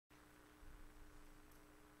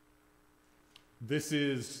This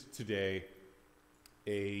is today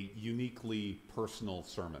a uniquely personal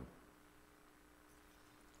sermon.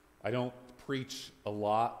 I don't preach a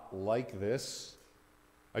lot like this.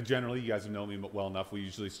 You guys know me well enough, we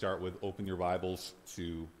usually start with open your Bibles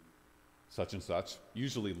to such and such,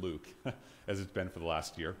 usually Luke, as it's been for the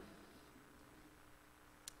last year.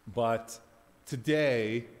 But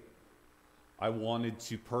today, I wanted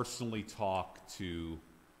to personally talk to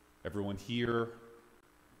everyone here,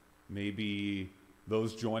 maybe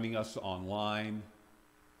those joining us online,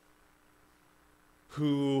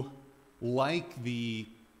 who like the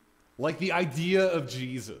idea of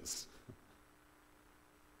Jesus.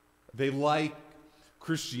 They like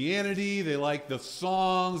Christianity, they like the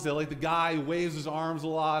songs, they like the guy who waves his arms a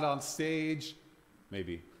lot on stage,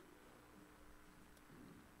 maybe.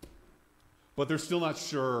 But they're still not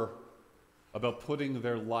sure about putting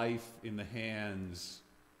their life in the hands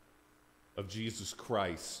of Jesus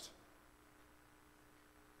Christ.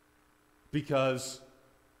 Because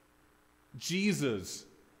Jesus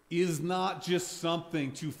is not just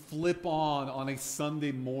something to flip on a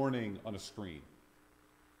Sunday morning on a screen.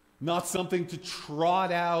 Not something to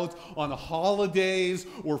trot out on holidays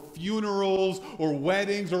or funerals or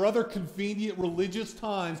weddings or other convenient religious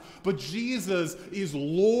times. But Jesus is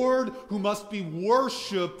Lord who must be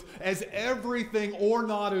worshipped as everything or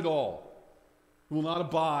not at all. Who will not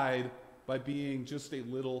abide by being just a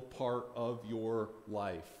little part of your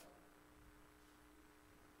life.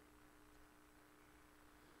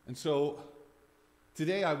 And so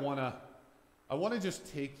today I want to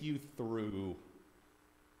just take you through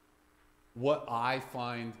what I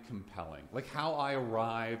find compelling, like how I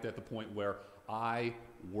arrived at the point where I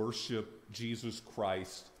worship Jesus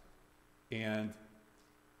Christ and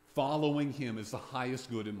following him is the highest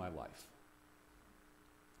good in my life.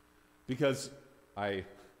 Because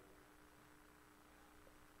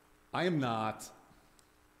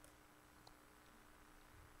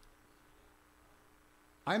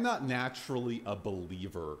I'm not naturally a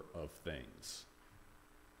believer of things.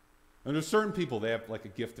 And there's certain people, they have like a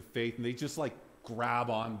gift of faith and they just like grab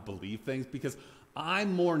on, believe things, because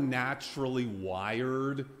I'm more naturally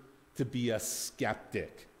wired to be a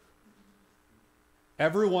skeptic.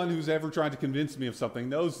 Everyone who's ever tried to convince me of something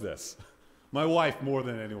knows this. My wife more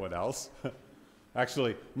than anyone else.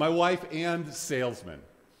 Actually, my wife and salesman.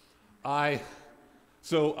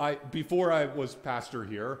 Before I was pastor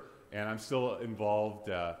here, and I'm still involved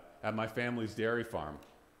at my family's dairy farm.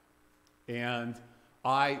 And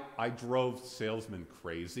I drove salesmen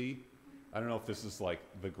crazy. I don't know if this is like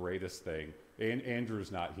the greatest thing. And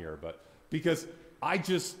Andrew's not here, but because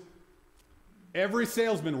every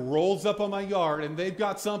salesman rolls up on my yard and they've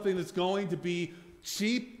got something that's going to be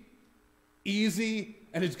cheap, easy,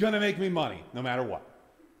 and it's going to make me money no matter what.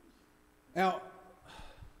 Now,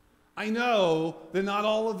 I know that not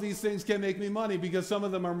all of these things can make me money because some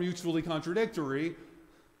of them are mutually contradictory.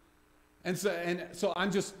 And so I'm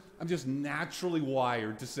just naturally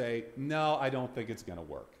wired to say, no, I don't think it's going to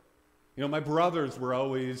work. You know, my brothers were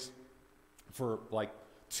always, for like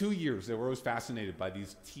 2 years, they were always fascinated by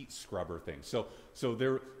these teat scrubber things. So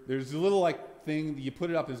there's a little like thing, you put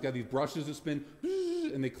it up, and it's got these brushes that spin,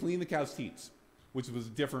 and they clean the cow's teats, which was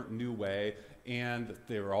a different new way. And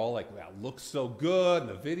they were all like, wow, looks so good,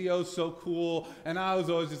 and the video's so cool. And I was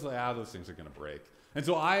always just like, those things are going to break. And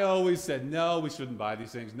so I always said, no, we shouldn't buy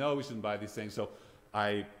these things. No, we shouldn't buy these things. So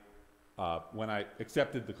when I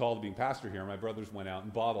accepted the call to being pastor here, my brothers went out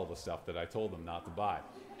and bought all the stuff that I told them not to buy.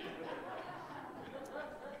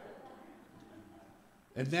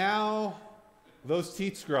 And now those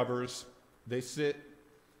teeth scrubbers, they sit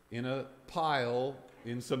in a pile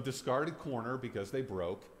in some discarded corner because they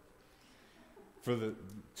broke for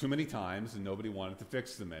too many times and nobody wanted to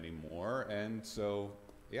fix them anymore. And so,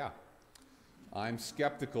 yeah, I'm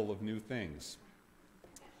skeptical of new things.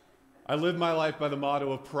 I live my life by the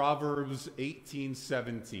motto of Proverbs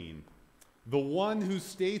 18:17. The one who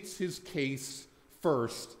states his case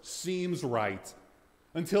first seems right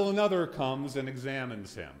until another comes and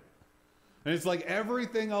examines him. And it's like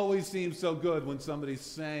everything always seems so good when somebody's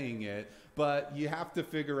saying it, but you have to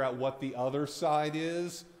figure out what the other side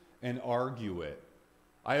is and argue it.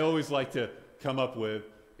 I always like to come up with,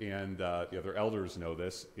 and the other elders know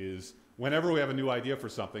this, is whenever we have a new idea for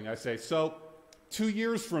something, I say, so 2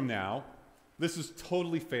 years from now, this has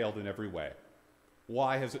totally failed in every way.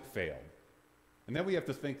 Why has it failed? And then we have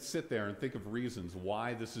to sit there and think of reasons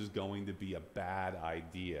why this is going to be a bad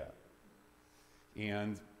idea.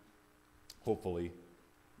 And hopefully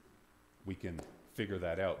we can figure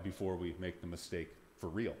that out before we make the mistake for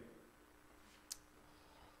real.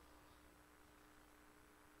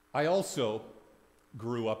 I also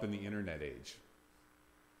grew up in the internet age.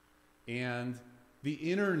 And the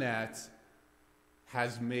internet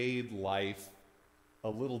has made life a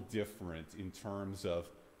little different in terms of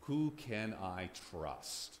who can I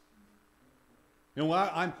trust. You know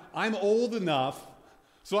what? I'm old enough,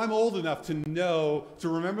 so I'm old enough to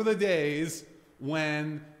remember the days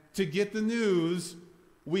when, to get the news,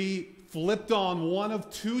 we flipped on one of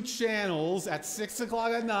two channels at 6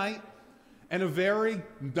 o'clock at night, and a very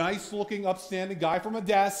nice-looking, upstanding guy from a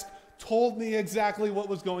desk told me exactly what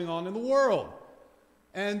was going on in the world.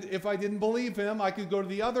 And if I didn't believe him, I could go to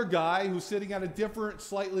the other guy who's sitting at a different,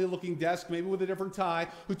 slightly looking desk, maybe with a different tie,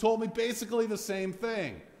 who told me basically the same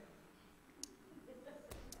thing.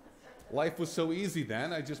 Life was so easy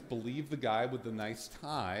then. I just believed the guy with the nice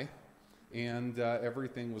tie, and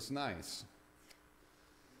everything was nice.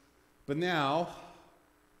 But now,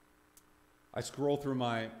 I scroll through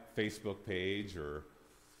my Facebook page or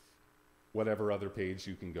whatever other page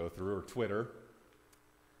you can go through, or Twitter,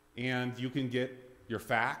 and you can get your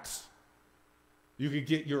facts. You can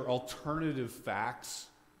get your alternative facts.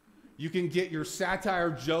 You can get your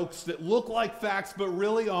satire jokes that look like facts but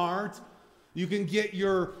really aren't. You can get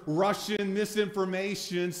your Russian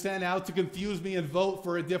misinformation sent out to confuse me and vote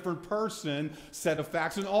for a different person set of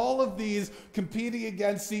facts. And all of these competing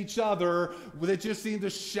against each other that just seem to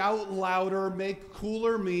shout louder, make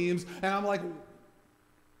cooler memes. And I'm like,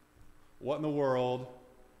 what in the world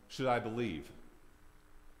should I believe?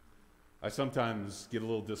 I sometimes get a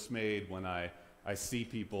little dismayed when I see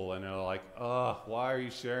people and they're like, oh, why are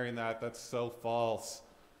you sharing that? That's so false.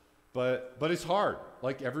 But it's hard.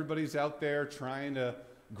 Like, everybody's out there trying to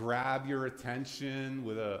grab your attention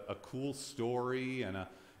with a cool story and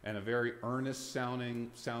a very earnest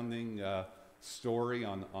sounding story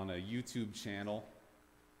on a YouTube channel.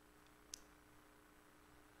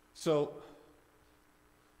 So,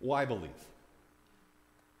 why believe?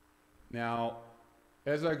 Now,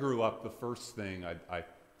 as I grew up, the first thing I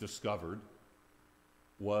discovered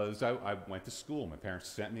was I went to school. My parents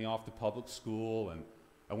sent me off to public school, and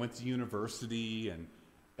I went to university, and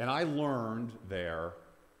I learned there,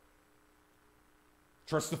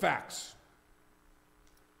 trust the facts.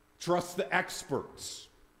 Trust the experts.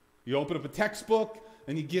 You open up a textbook,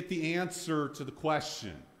 and you get the answer to the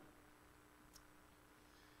question.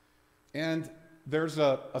 And there's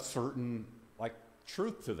a certain,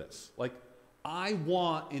 truth to this. I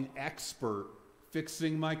want an expert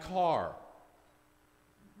fixing my car.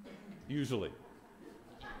 Usually.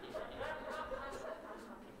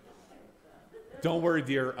 Don't worry,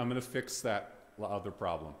 dear, I'm going to fix that other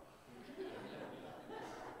problem.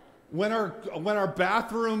 When our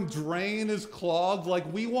bathroom drain is clogged,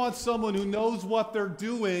 we want someone who knows what they're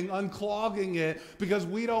doing unclogging it, because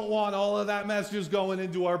we don't want all of that mess just going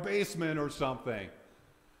into our basement or something.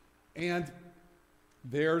 And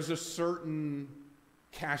there's a certain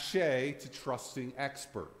cachet to trusting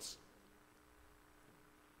experts.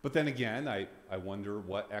 But then again, I wonder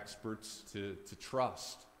what experts to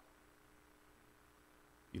trust.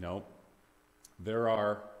 You know, there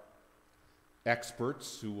are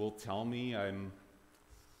experts who will tell me I'm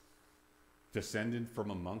descended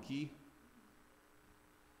from a monkey.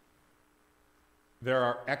 There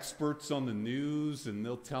are experts on the news, and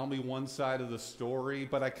they'll tell me one side of the story,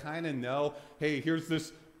 but I kind of know, hey, here's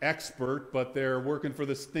this expert, but they're working for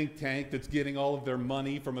this think tank that's getting all of their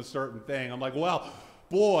money from a certain thing. I'm like, well,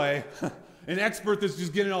 boy, an expert that's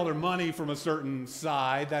just getting all their money from a certain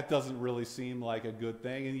side, that doesn't really seem like a good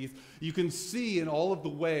thing. And you can see in all of the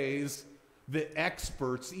ways that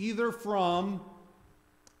experts, either from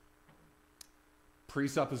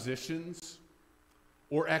presuppositions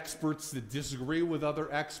or experts that disagree with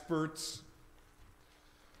other experts,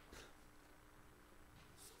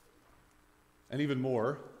 and even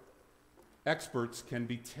more, experts can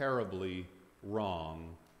be terribly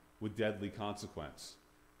wrong with deadly consequence.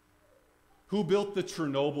 Who built the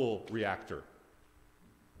Chernobyl reactor?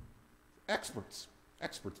 Experts.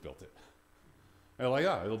 Experts built it. And they're like,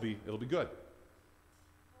 yeah, it'll be good.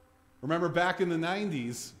 Remember back in the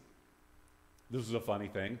 90s, this is a funny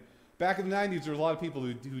thing. Back in the 90s, there were a lot of people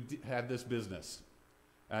who had this business.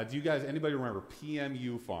 Do you guys, anybody remember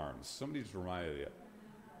PMU farms? Somebody just reminded you.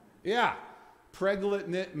 Yeah,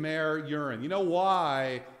 pregnant mare urine. You know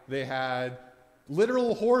why they had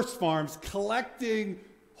literal horse farms collecting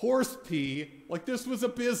horse pee? Like, this was a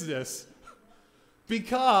business.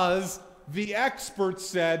 Because the experts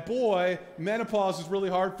said, boy, menopause is really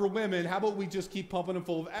hard for women. How about we just keep pumping them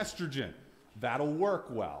full of estrogen? That'll work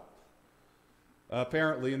well.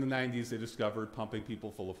 Apparently, in the 90s, they discovered pumping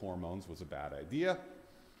people full of hormones was a bad idea.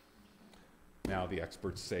 Now the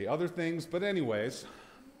experts say other things, but anyways.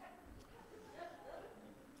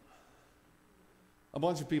 A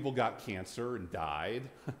bunch of people got cancer and died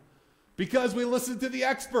because we listened to the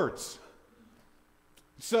experts.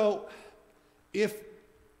 So if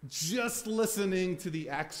just listening to the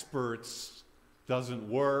experts doesn't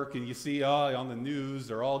work, and you see, on the news,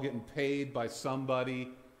 they're all getting paid by somebody,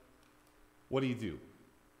 what do?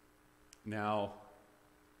 Now,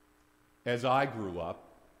 as I grew up,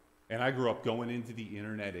 and I grew up going into the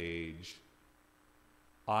internet age,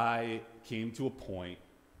 I came to a point,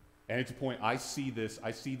 and it's a point I see this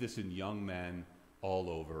in young men all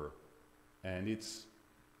over, and it's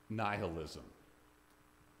nihilism.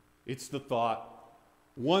 It's the thought,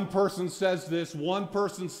 one person says this, one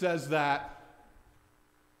person says that.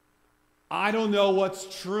 I don't know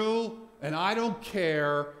what's true, and I don't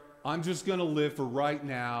care. I'm just going to live for right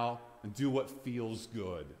now and do what feels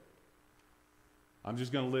good. I'm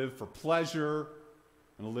just going to live for pleasure.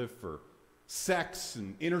 I'm going to live for sex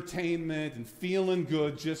and entertainment and feeling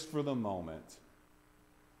good just for the moment.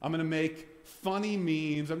 I'm going to make funny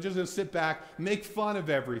memes. I'm just going to sit back, make fun of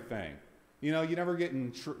everything. You never get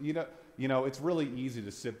in, it's really easy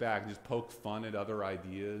to sit back and just poke fun at other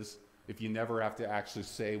ideas if you never have to actually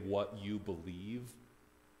say what you believe.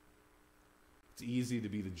 It's easy to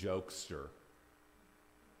be the jokester.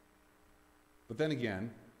 But then again,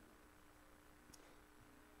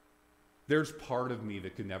 there's part of me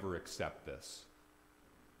that could never accept this.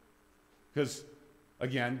 Because,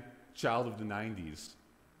 again, child of the 90s,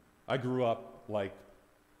 I grew up like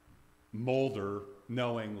Mulder,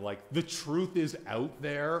 knowing like the truth is out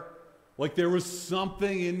there. Like there was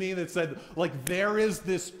something in me that said, like, there is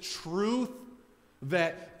this truth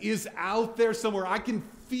that is out there somewhere. I can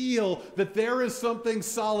feel that there is something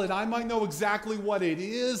solid. I might know exactly what it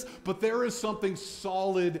is, but there is something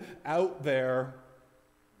solid out there.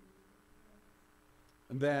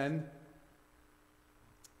 And then,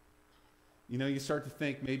 you start to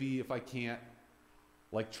think, maybe if I can't,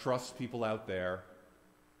 trust people out there,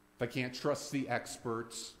 if I can't trust the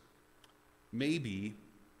experts, maybe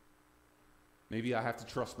I have to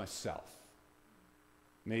trust myself.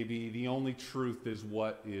 Maybe the only truth is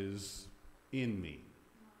what is in me.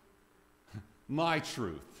 My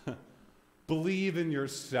truth. Believe in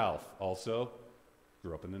yourself. Also,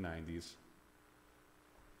 grew up in the 90s.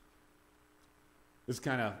 This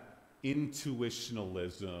kind of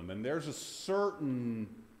intuitionalism, and there's a certain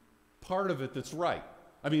part of it that's right.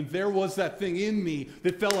 I mean, there was that thing in me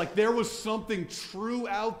that felt like there was something true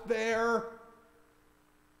out there.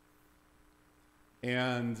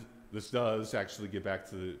 And this does actually get back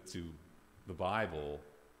to the Bible,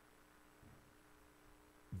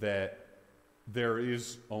 that there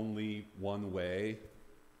is only one way.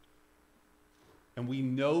 And we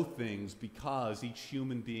know things because each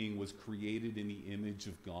human being was created in the image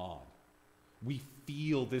of God. We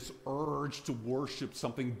feel this urge to worship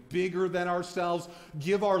something bigger than ourselves,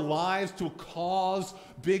 give our lives to a cause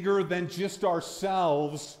bigger than just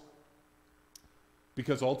ourselves,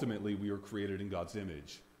 because ultimately we were created in God's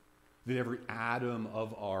image. That every atom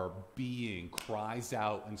of our being cries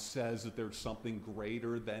out and says that there's something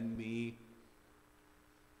greater than me.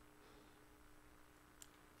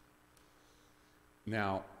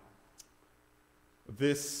 Now,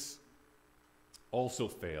 this also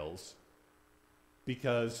fails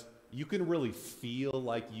because you can really feel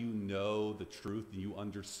like you know the truth and you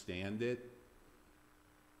understand it,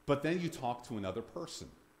 but then you talk to another person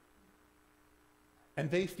and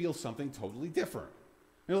they feel something totally different.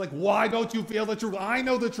 You're like, why don't you feel the truth? I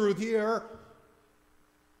know the truth here.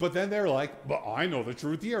 But then they're like, but I know the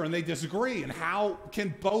truth here, and they disagree. And how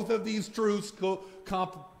can both of these truths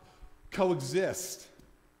coexist?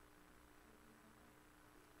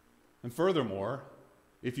 And furthermore,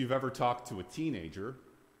 if you've ever talked to a teenager,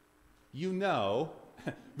 you know,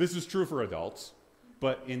 this is true for adults,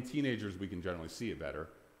 but in teenagers we can generally see it better,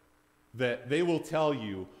 that they will tell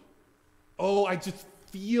you, oh, I just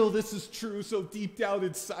feel this is true so deep down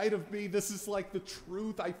inside of me. This is like the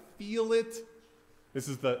truth. I feel it. This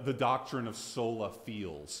is the doctrine of sola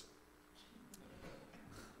feels.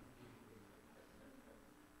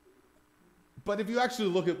 But if you actually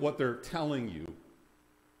look at what they're telling you,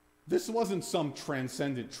 this wasn't some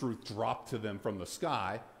transcendent truth dropped to them from the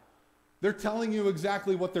sky. They're telling you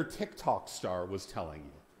exactly what their TikTok star was telling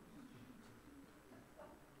you.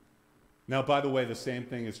 Now, by the way, the same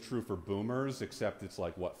thing is true for boomers, except it's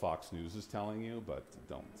like what Fox News is telling you, but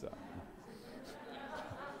don't.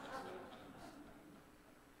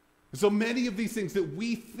 So many of these things that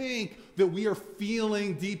we think that we are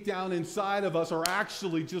feeling deep down inside of us are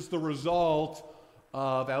actually just the result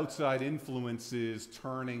of outside influences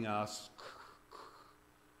turning us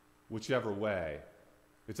whichever way.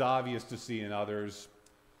 It's obvious to see in others.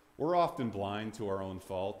 We're often blind to our own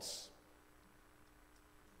faults.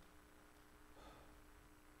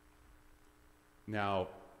 Now,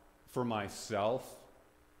 for myself,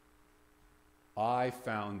 I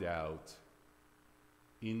found out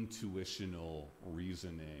intuitional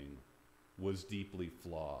reasoning was deeply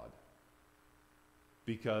flawed.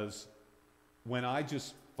 Because when I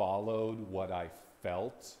just followed what I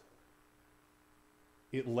felt,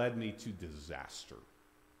 it led me to disaster.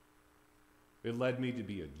 It led me to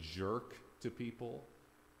be a jerk to people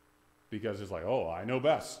because it's like, oh, I know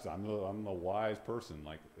best. I'm the wise person.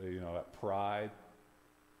 Like, that pride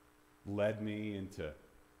led me into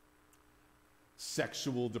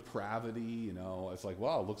sexual depravity. It's like,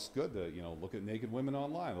 wow, it looks good to, look at naked women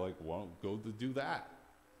online. Like, well, go to do that.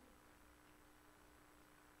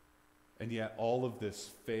 And yet all of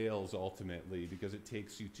this fails ultimately because it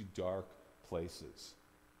takes you to dark places.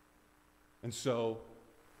 And so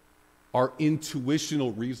our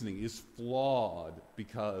intuitional reasoning is flawed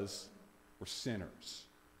because we're sinners.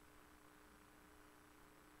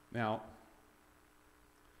 Now,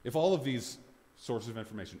 if all of these sources of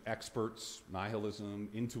information, experts, nihilism,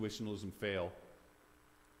 intuitionalism, fail,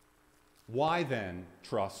 why then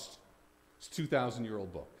trust this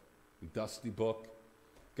 2,000-year-old book? A dusty book,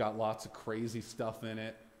 got lots of crazy stuff in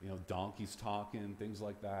it, donkeys talking, things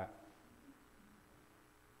like that.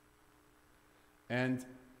 And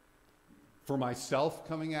for myself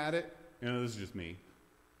coming at it, this is just me,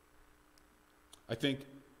 I think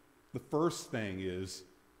the first thing is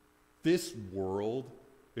this world,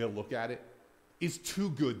 look at it, is too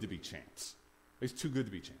good to be chance. It's too good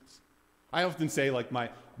to be chance. I often say, like,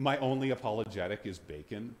 my only apologetic is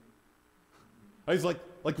bacon. I was like,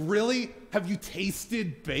 really? Have you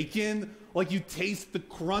tasted bacon? Like, you taste the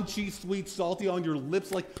crunchy, sweet, salty on your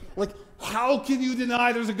lips? Like, how can you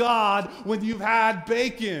deny there's a God when you've had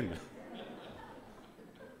bacon?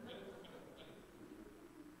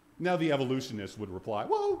 Now the evolutionist would reply,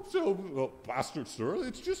 well, bastard sir,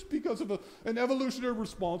 it's just because of an evolutionary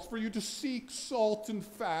response for you to seek salt and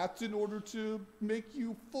fat in order to make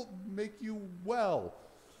you well.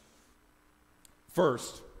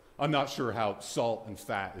 First, I'm not sure how salt and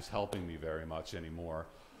fat is helping me very much anymore.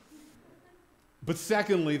 But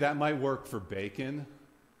secondly, that might work for bacon,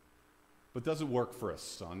 but does it work for a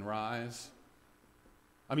sunrise?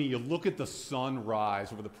 I mean, you look at the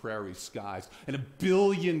sunrise over the prairie skies, and a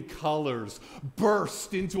billion colors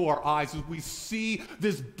burst into our eyes as we see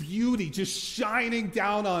this beauty just shining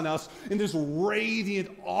down on us in this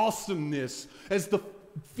radiant awesomeness as the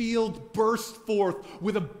field bursts forth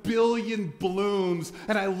with a billion blooms.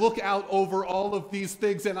 And I look out over all of these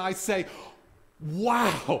things and I say,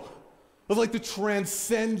 wow, of like the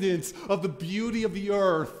transcendence of the beauty of the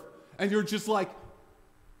earth. And you're just like,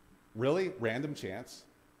 really? Random chance?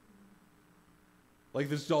 Like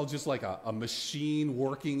this is all just like a machine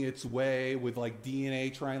working its way with like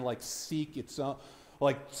DNA trying to like seek its own,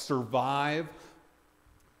 like survive.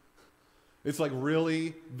 It's like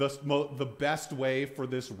really the best way for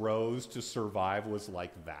this rose to survive was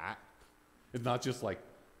like that. It's not just like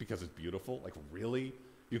because it's beautiful. Like really?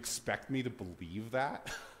 You expect me to believe that?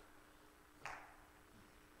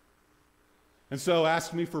 And so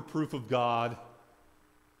ask me for proof of God,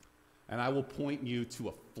 and I will point you to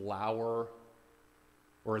a flower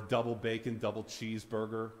or a double bacon, double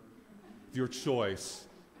cheeseburger. Your choice.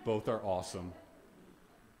 Both are awesome.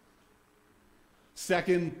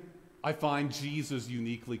 Second, I find Jesus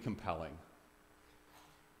uniquely compelling.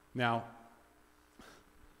 Now,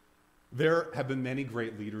 there have been many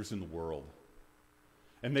great leaders in the world,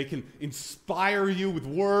 and they can inspire you with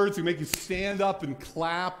words and make you stand up and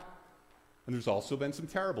clap. And there's also been some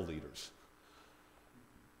terrible leaders.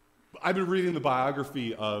 I've been reading the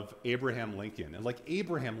biography of Abraham Lincoln, and like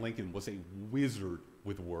Abraham Lincoln was a wizard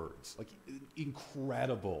with words. Like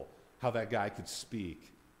incredible how that guy could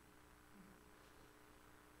speak.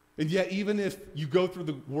 And yet even if you go through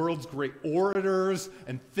the world's great orators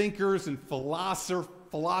and thinkers and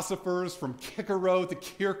philosophers from Cicero to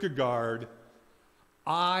Kierkegaard,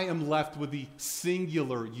 I am left with the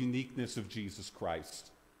singular uniqueness of Jesus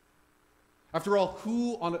Christ. After all,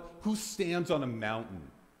 who stands on a mountain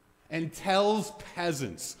and tells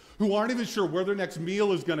peasants who aren't even sure where their next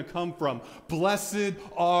meal is going to come from, blessed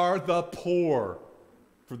are the poor,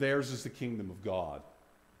 for theirs is the kingdom of God?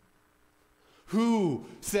 Who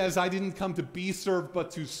says, I didn't come to be served,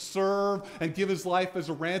 but to serve and give his life as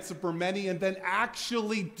a ransom for many, and then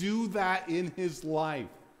actually do that in his life?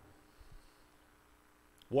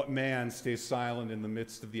 What man stays silent in the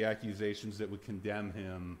midst of the accusations that would condemn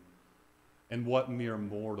him? And what mere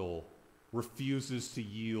mortal refuses to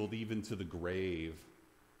yield even to the grave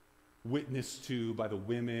witnessed to by the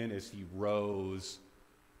women as he rose,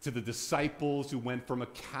 to the disciples who went from a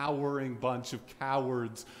cowering bunch of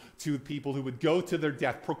cowards to people who would go to their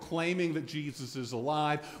death proclaiming that Jesus is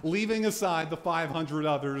alive, leaving aside the 500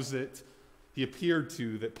 others that he appeared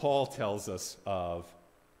to that Paul tells us of.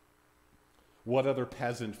 What other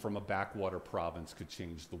peasant from a backwater province could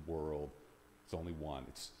change the world? It's only one.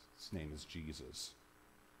 His name is Jesus.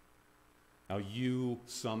 Now you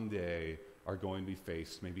someday are going to be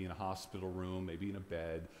faced, maybe in a hospital room, maybe in a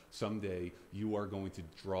bed. Someday you are going to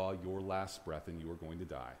draw your last breath and you are going to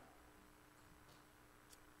die.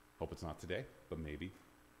 Hope it's not today, but maybe.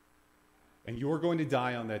 And you are going to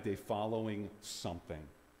die on that day following something.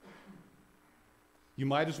 You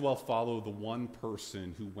might as well follow the one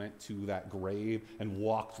person who went to that grave and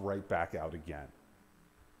walked right back out again.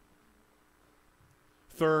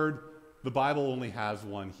 Third, the Bible only has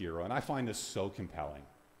one hero, and I find this so compelling.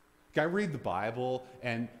 I read the Bible,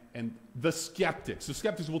 and the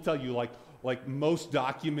skeptics will tell you, like most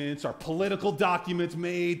documents are political documents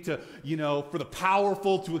made to, for the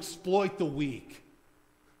powerful to exploit the weak.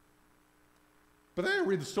 But then I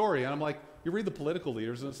read the story, and I'm like, you read the political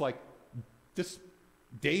leaders, and it's like, this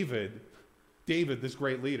David, this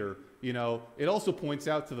great leader, it also points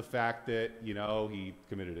out to the fact that, he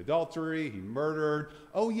committed adultery, he murdered,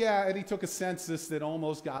 and he took a census that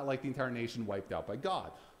almost got the entire nation wiped out by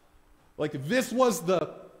God. Like, this was the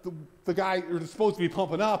guy who was supposed to be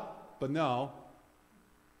pumping up, but no.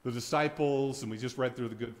 The disciples, and we just read through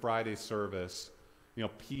the Good Friday service,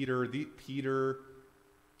 Peter,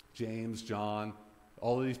 James, John,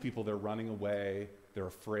 all of these people, they're running away, they're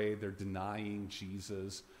afraid, they're denying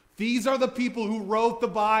Jesus. These are the people who wrote the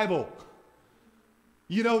Bible.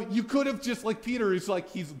 You could have just, like Peter,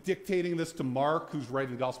 he's dictating this to Mark, who's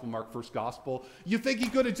writing the Gospel, Mark, first Gospel. You think he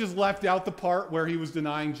could have just left out the part where he was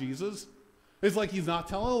denying Jesus? It's like he's not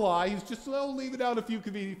telling a lie. He's just, leaving out a few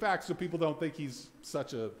convenient facts so people don't think he's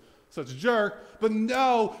such a jerk. But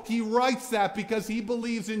no, he writes that because he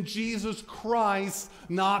believes in Jesus Christ,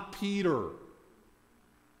 not Peter.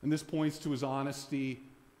 And this points to his honesty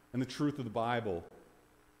and the truth of the Bible.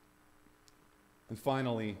 And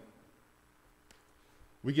finally,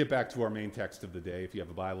 we get back to our main text of the day. If you have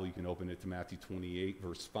a Bible, you can open it to Matthew 28,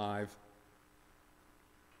 verse 5.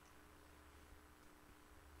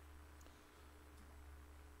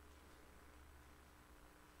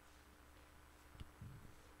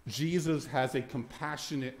 Jesus has a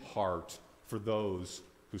compassionate heart for those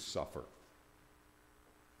who suffer.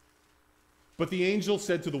 But the angel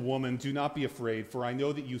said to the woman, "Do not be afraid, for I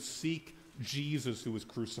know that you seek Jesus who was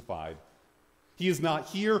crucified. He is not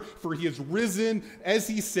here, for he is risen. As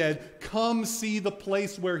he said, come see the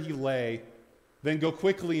place where he lay. Then go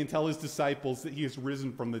quickly and tell his disciples that he is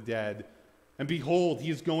risen from the dead. And behold, he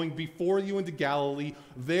is going before you into Galilee.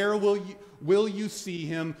 There will you see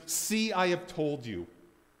him. See, I have told you."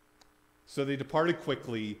 So they departed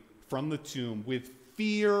quickly from the tomb with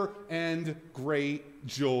fear and great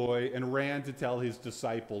joy and ran to tell his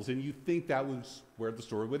disciples. And you think that was where the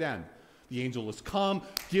story would end. The angel has come,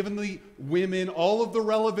 given the women all of the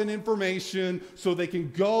relevant information so they can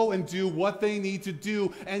go and do what they need to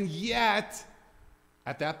do. And yet,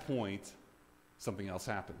 at that point, something else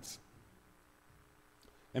happens.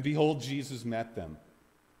 And behold, Jesus met them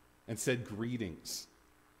and said, "Greetings."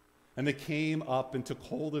 And they came up and took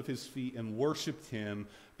hold of his feet and worshiped him.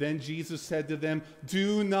 Then Jesus said to them,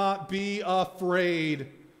 "Do not be afraid.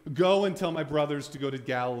 Go and tell my brothers to go to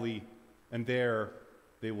Galilee, and there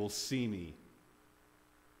they will see me."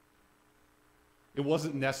 It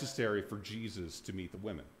wasn't necessary for Jesus to meet the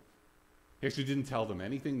women. He actually didn't tell them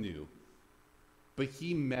anything new. But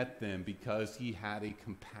he met them because he had a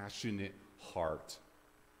compassionate heart.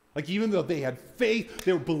 Like, even though they had faith,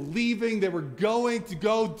 they were believing, they were going to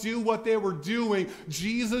go do what they were doing,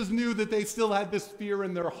 Jesus knew that they still had this fear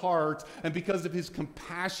in their heart. And because of his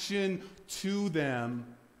compassion to them,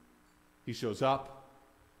 he shows up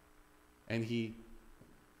and he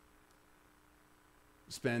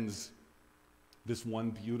spends this one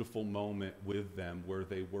beautiful moment with them where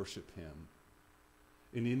they worship him.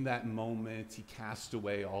 And in that moment, he cast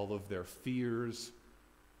away all of their fears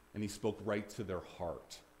and he spoke right to their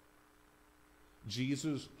heart.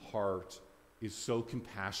 Jesus' heart is so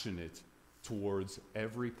compassionate towards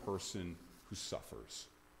every person who suffers,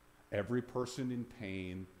 every person in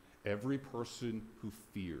pain, every person who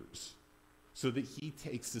fears, so that he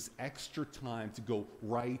takes this extra time to go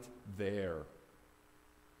right there.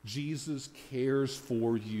 Jesus cares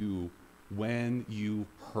for you when you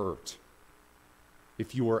hurt.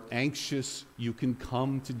 If you are anxious, you can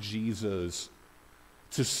come to Jesus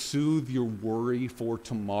to soothe your worry for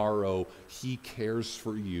tomorrow. He cares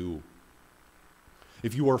for you.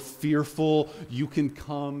 If you are fearful, you can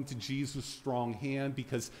come to Jesus' strong hand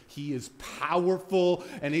because he is powerful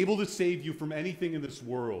and able to save you from anything in this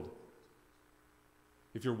world.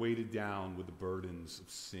 If you're weighted down with the burdens of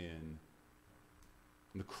sin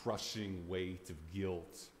and the crushing weight of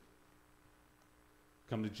guilt,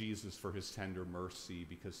 come to Jesus for his tender mercy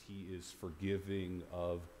because he is forgiving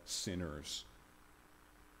of sinners.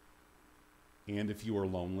 And if you are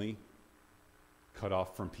lonely, cut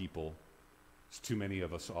off from people, as too many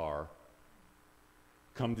of us are,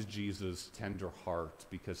 come to Jesus' tender heart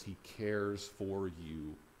because he cares for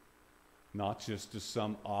you, not just as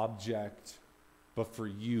some object, but for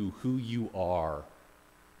you, who you are.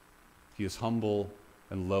 He is humble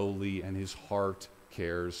and lowly, and his heart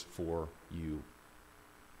cares for you.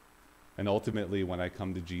 And ultimately, when I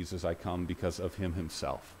come to Jesus, I come because of him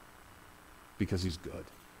himself, because he's good.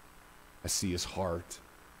 I see his heart,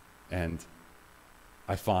 and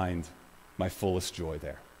I find my fullest joy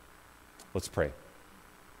there. Let's pray.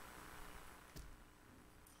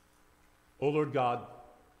 Oh Lord God,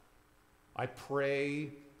 I pray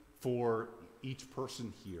for each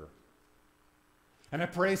person here. And I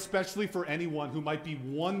pray especially for anyone who might be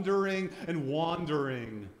wondering and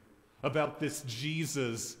wandering about this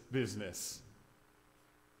Jesus business.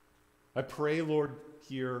 I pray, Lord,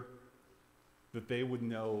 here that they would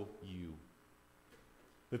know you.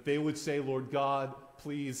 That they would say, Lord God,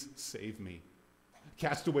 please save me.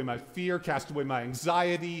 Cast away my fear, cast away my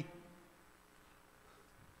anxiety,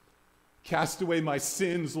 cast away my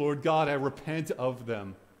sins, Lord God, I repent of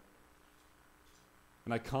them.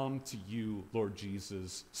 And I come to you, Lord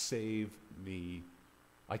Jesus, save me.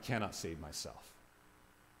 I cannot save myself.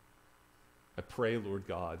 I pray, Lord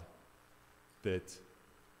God, that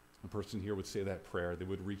a person here would say that prayer. They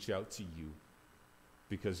would reach out to you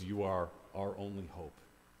because you are our only hope.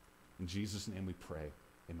 In Jesus' name we pray.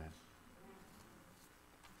 Amen.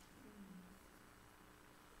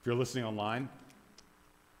 If you're listening online,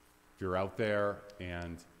 if you're out there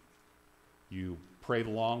and you prayed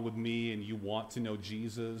along with me and you want to know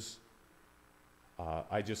Jesus,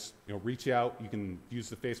 I just reach out. You can use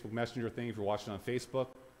the Facebook Messenger thing if you're watching on Facebook.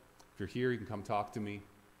 If you're here, you can come talk to me,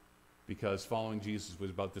 because following Jesus was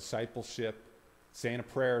about discipleship. Saying a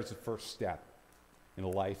prayer is the first step in a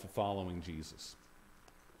life of following Jesus.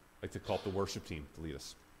 I'd like to call up the worship team to lead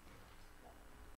us.